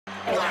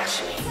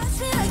Watch me. Touch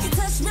me like you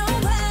touch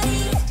nobody.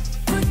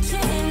 Put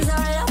your hands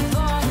all up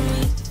on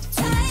me.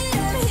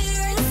 Tired of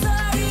hearing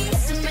sorry.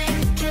 Kiss and make,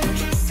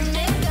 kiss and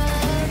make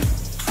up.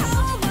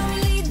 How about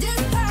we leave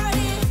this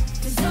party?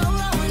 'Cause all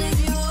I want is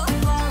you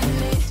up on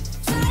me.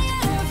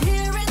 Tired of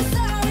hearing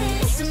sorry.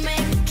 Kiss and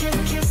make,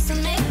 kiss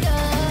and make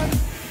up.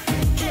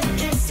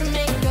 Kiss and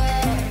make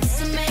up. Kiss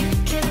and make,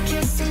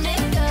 kiss and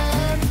make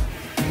up.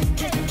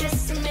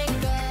 Kiss and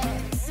make up.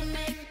 Kiss and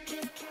make,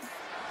 kiss.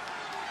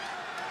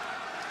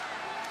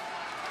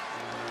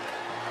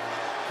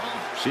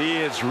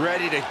 She is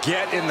ready to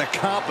get in the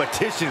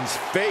competition's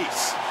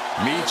face.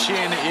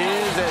 Chen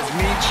is as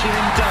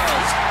Chen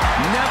does.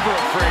 Never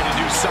afraid to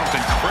do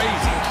something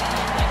crazy.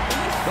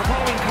 The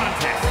following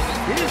contest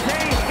is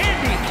a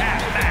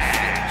handicap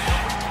match.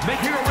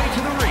 Making her way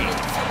to the ring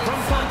from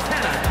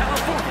Fontana,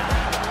 California,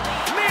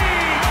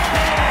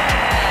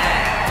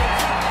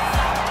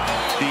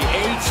 The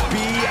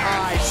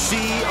HBIC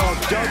of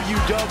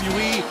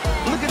WWE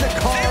looking to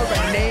carve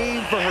a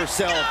name for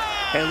herself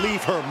and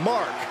leave her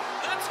mark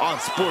on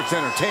sports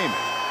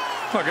entertainment.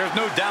 Look, there's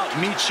no doubt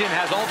Chen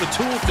has all the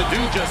tools to do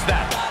just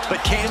that.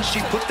 But can she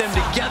put them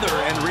together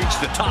and reach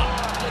the top?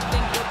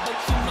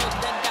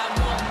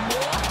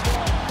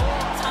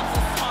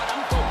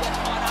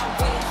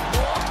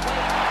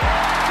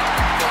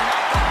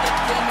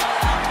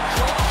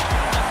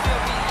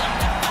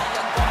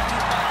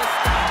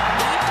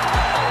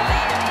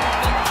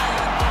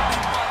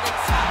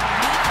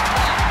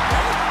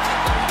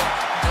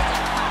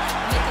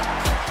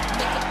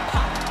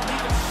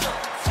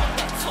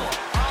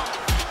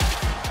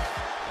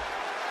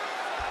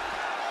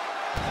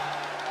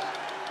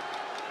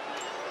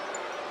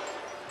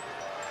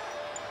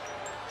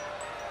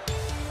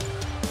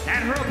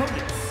 and her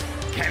opponents,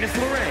 Candice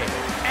LeRae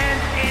and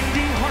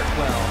Indy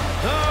Hartwell,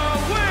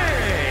 the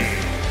way!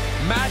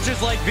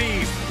 Matches like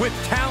these, with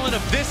talent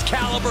of this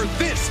caliber,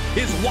 this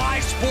is why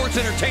sports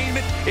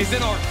entertainment is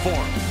an art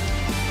form.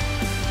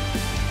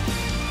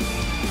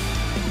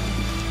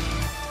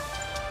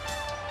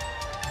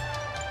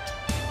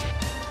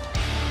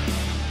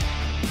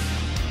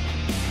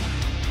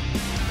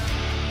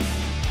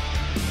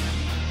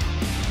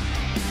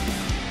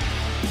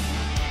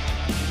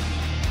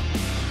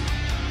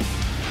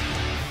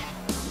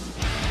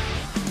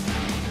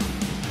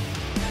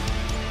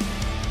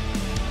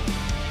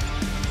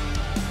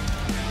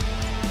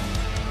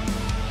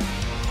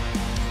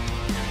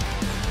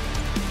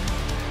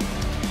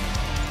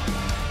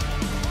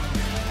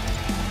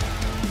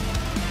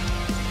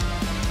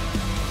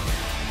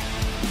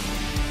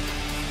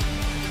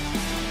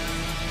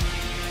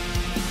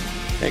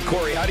 Hey,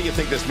 Corey, how do you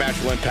think this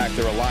match will impact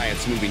their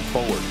alliance moving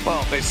forward?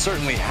 Well, they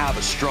certainly have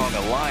a strong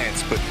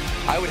alliance, but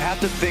I would have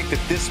to think that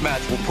this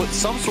match will put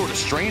some sort of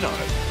strain on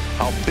it.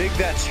 How big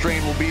that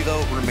strain will be,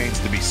 though, remains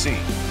to be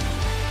seen.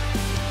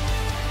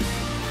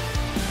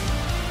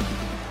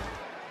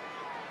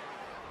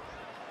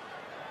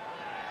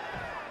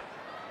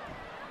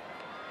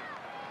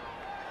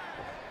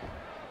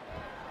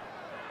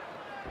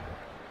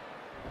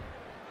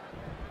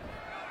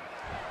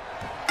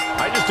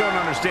 I just don't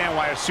understand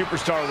why a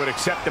superstar would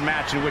accept a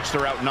match in which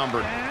they're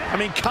outnumbered. I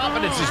mean,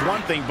 confidence is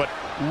one thing, but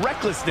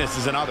recklessness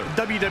is another.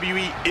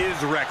 WWE is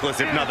reckless,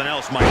 if nothing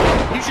else, Mike.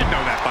 You should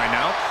know that by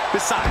now.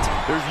 Besides,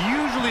 there's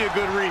usually a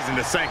good reason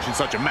to sanction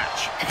such a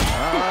match.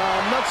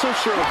 I'm not so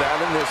sure of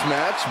that in this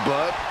match,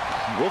 but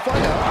we'll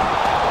find out.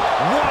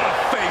 What a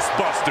face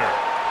buster!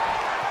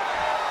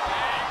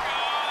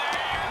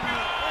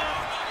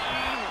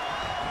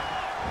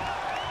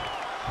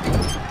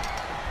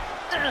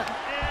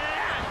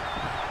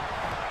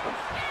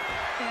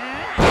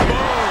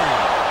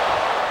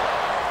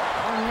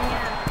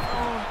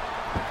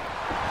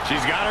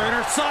 She's got her in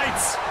her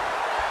sights.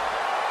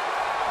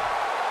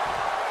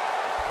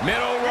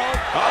 Middle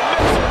rope. A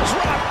missile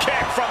drop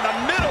kick from the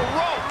middle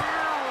rope.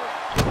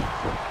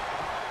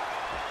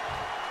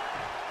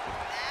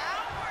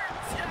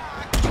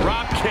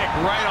 Drop kick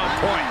right on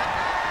point.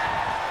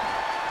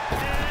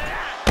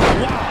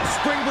 Wow,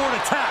 springboard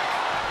attack.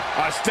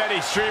 A steady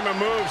stream of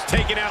moves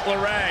taking out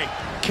LeRae.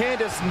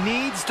 Candice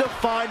needs to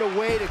find a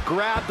way to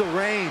grab the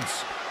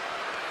reins.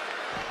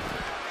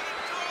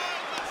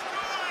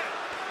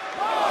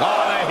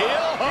 On the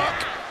heel hook.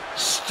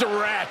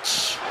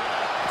 Stretch.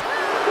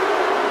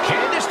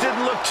 Candice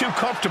didn't look too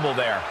comfortable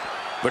there.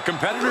 The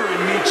competitor in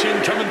Chen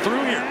coming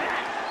through here.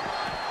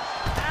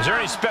 Is there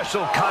any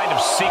special kind of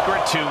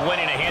secret to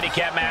winning a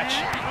handicap match?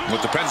 Well,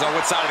 it depends on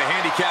what side of the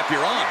handicap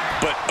you're on.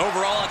 But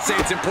overall, I'd say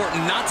it's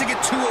important not to get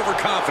too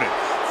overconfident.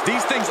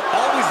 These things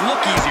always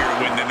look easier to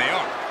win than they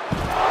are.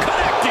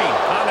 Connecting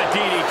on the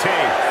DDT.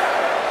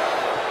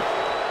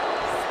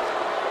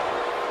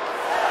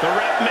 The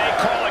ref may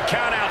call a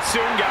count out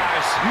soon,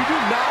 guys. You do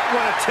not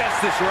want to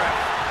test this ref.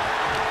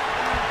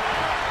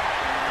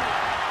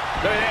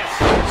 Look at this.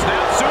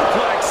 Snap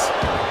suplex.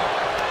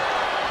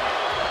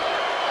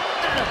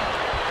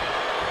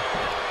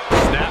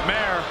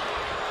 Snapmare.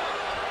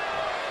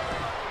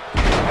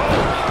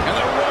 And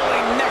the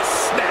rolling neck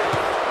snap.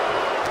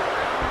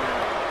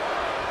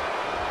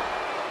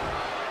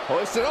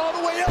 Hoisted all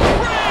the way up.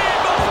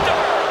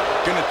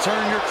 Gonna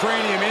turn your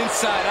cranium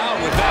inside out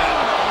with that.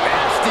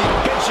 Nasty.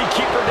 Can she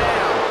keep her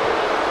down?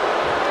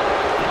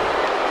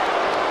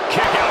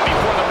 Kick out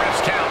before the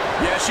refs count.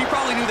 Yeah, she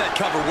probably knew that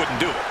cover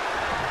wouldn't do it.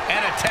 And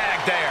a tag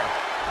there.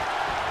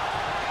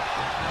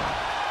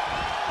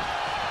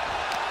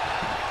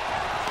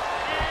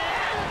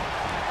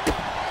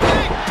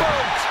 Big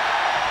boot.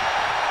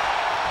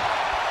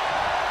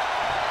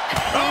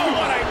 Oh,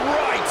 what a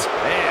right.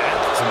 Man,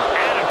 some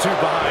attitude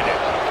behind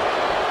it.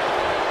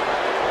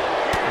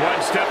 One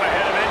step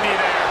ahead of Indy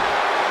there.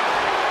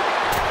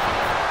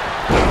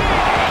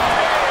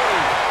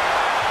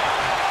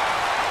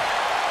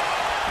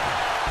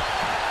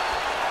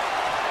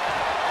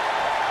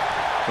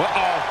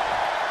 Uh-oh.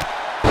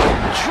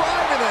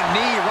 Driving a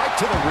knee right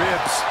to the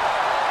ribs.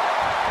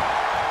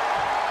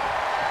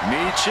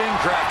 Michin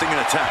crafting an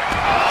attack.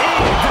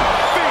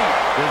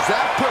 Does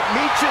that put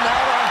Michin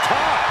out on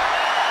top?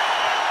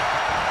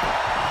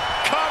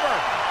 Cover.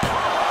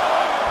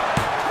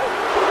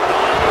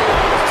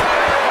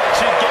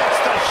 She gets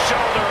the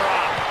shoulder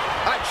up.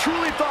 I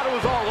truly thought it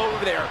was all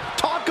over there.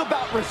 Talk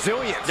about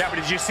resilience. Yeah, but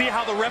did you see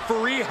how the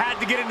referee had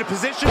to get into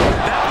position?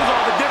 That was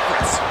all the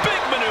difference.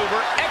 Big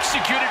maneuver,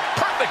 executed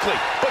perfectly,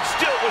 but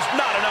still was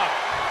not enough.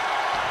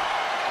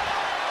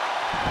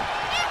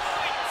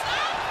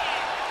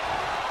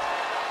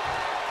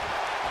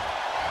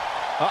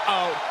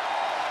 Uh-oh.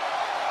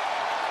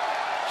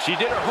 She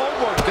did her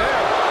homework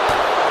there.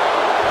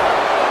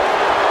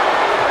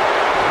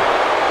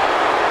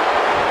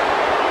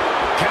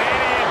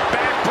 Canadian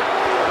backbreak.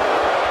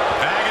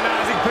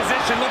 Agonizing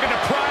position, looking to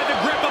pry the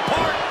grip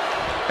apart.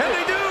 And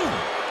they do.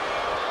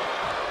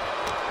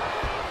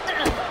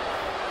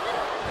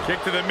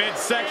 Kick to the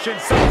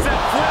midsection, sunset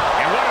flip.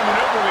 And what a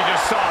maneuver we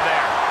just saw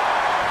there.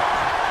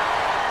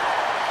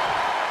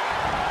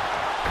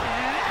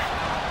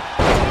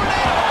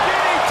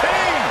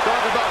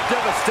 Talk about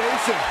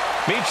devastation.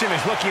 Michin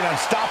is looking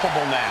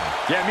unstoppable now.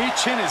 Yeah,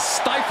 Michin is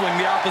stifling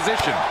the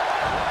opposition.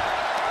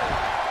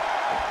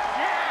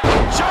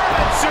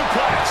 German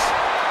suplex.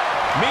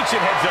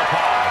 Michin heads up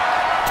high.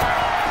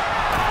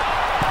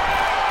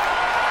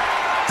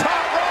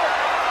 Top rope.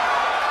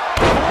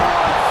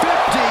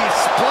 450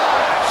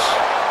 splash.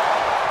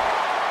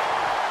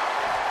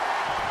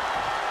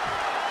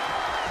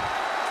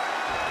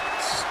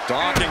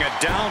 Stalking a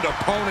downed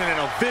opponent in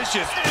a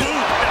vicious boot.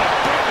 And a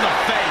boot in the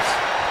face.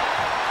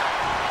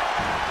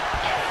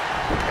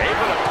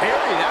 Able to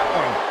parry that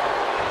one.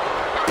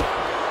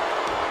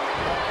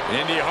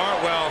 Indy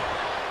Hartwell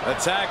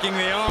attacking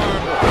the arm.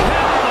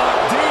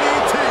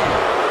 DDT.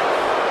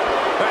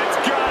 That's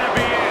gotta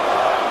be it.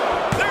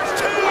 There's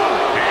two.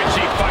 And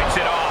she fights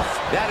it off.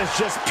 That is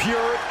just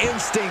pure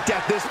instinct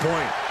at this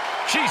point.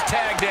 She's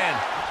tagged in.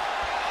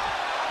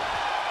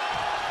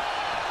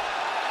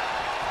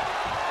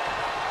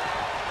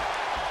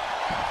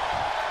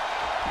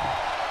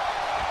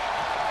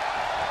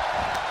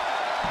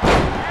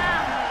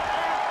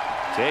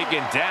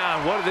 Taken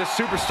down. What is this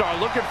superstar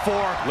looking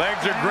for?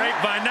 Legs are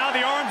grapevine. Now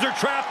the arms are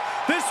trapped.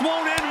 This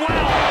won't end well.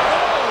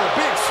 Oh,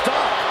 big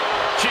stop.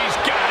 She's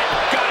got it.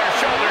 Got her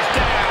shoulders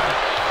down.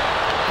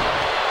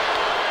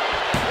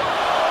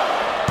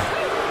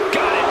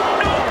 Got it.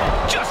 No,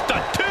 just a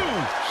two.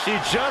 She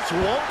just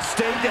won't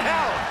stay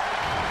down.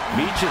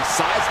 Michin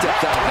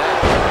sidestepped out of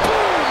that.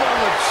 Boom on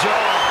the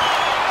jaw.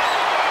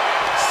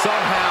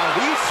 Somehow,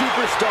 these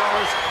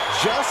superstars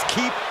just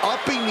keep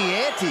upping the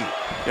ante.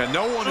 Yeah,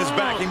 no one is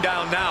backing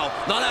down now.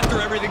 Not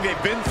after everything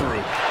they've been through.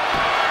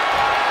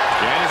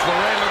 Candice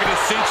LeRae looking to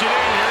cinch it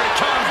in. Here it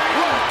comes.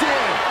 Locked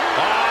in.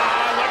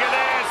 Ah, look at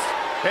this.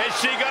 Is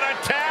she gonna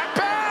tap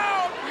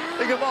out?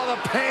 Think of all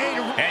the pain.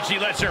 And she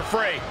lets her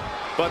free.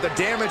 But the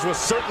damage was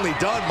certainly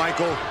done,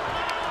 Michael.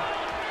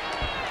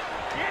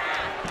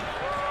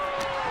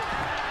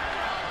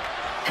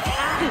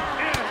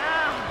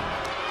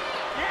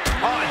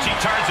 Oh, and she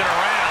turns it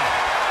around.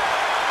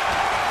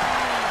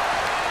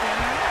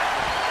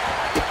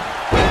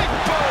 Big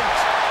boot.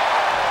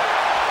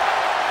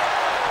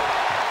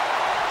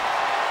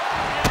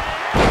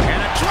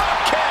 And a drop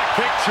kick.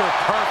 Picture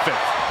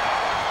perfect.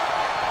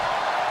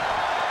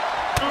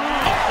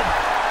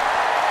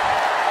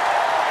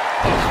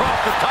 Across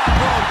the top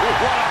rope.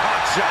 What a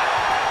hot shot.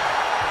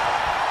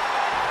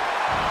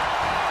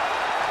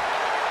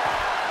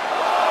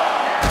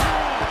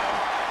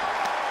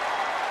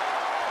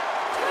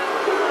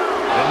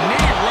 The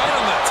knee right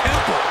on the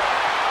temple.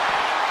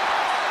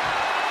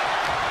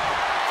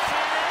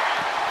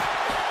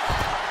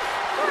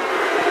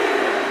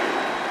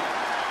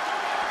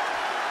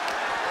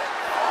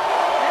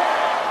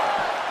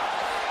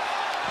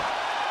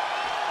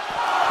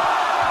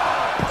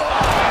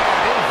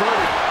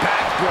 Inverted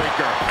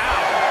backbreaker.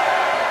 Ow.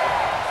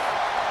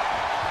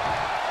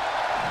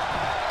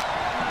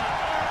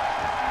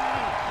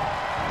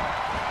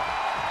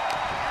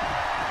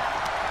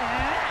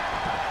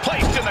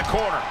 Placed in the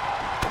corner.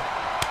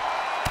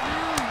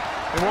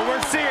 And what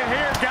we're seeing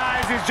here,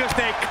 guys, is just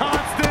a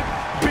constant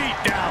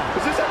beatdown.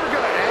 Is this ever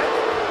going to end?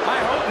 I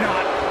hope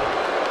not.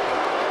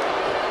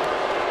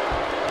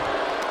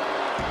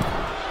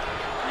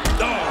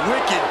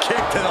 wicked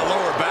kick to the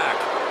lower back.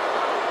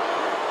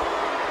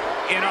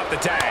 In off the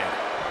tag.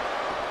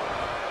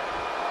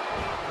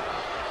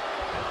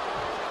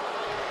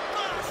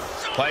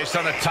 Placed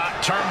on the top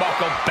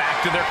turnbuckle,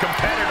 back to their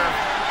competitor.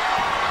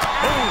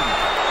 Boom.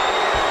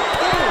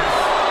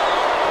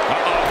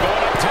 Uh-oh,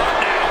 going up top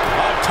now.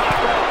 On top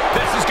rope.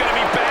 This is going to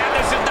be bad.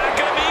 This is not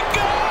going to be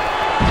good.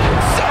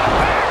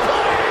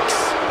 Superplex.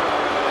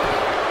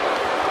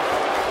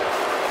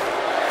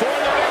 For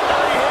the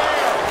victory here.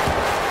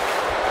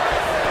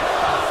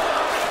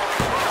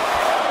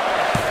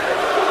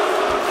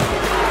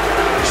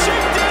 She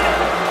did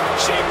it.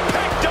 She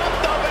picked up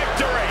the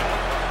victory.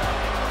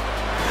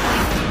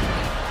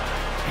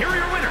 Here are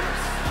your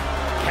winners,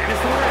 Candice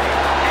LeRae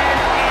and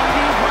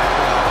Indi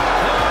Hartwell.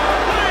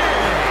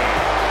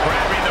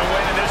 Grabbing the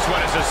win in this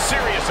one is a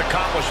serious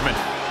accomplishment.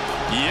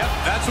 Yep,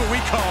 that's what we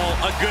call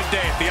a good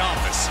day at the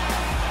office.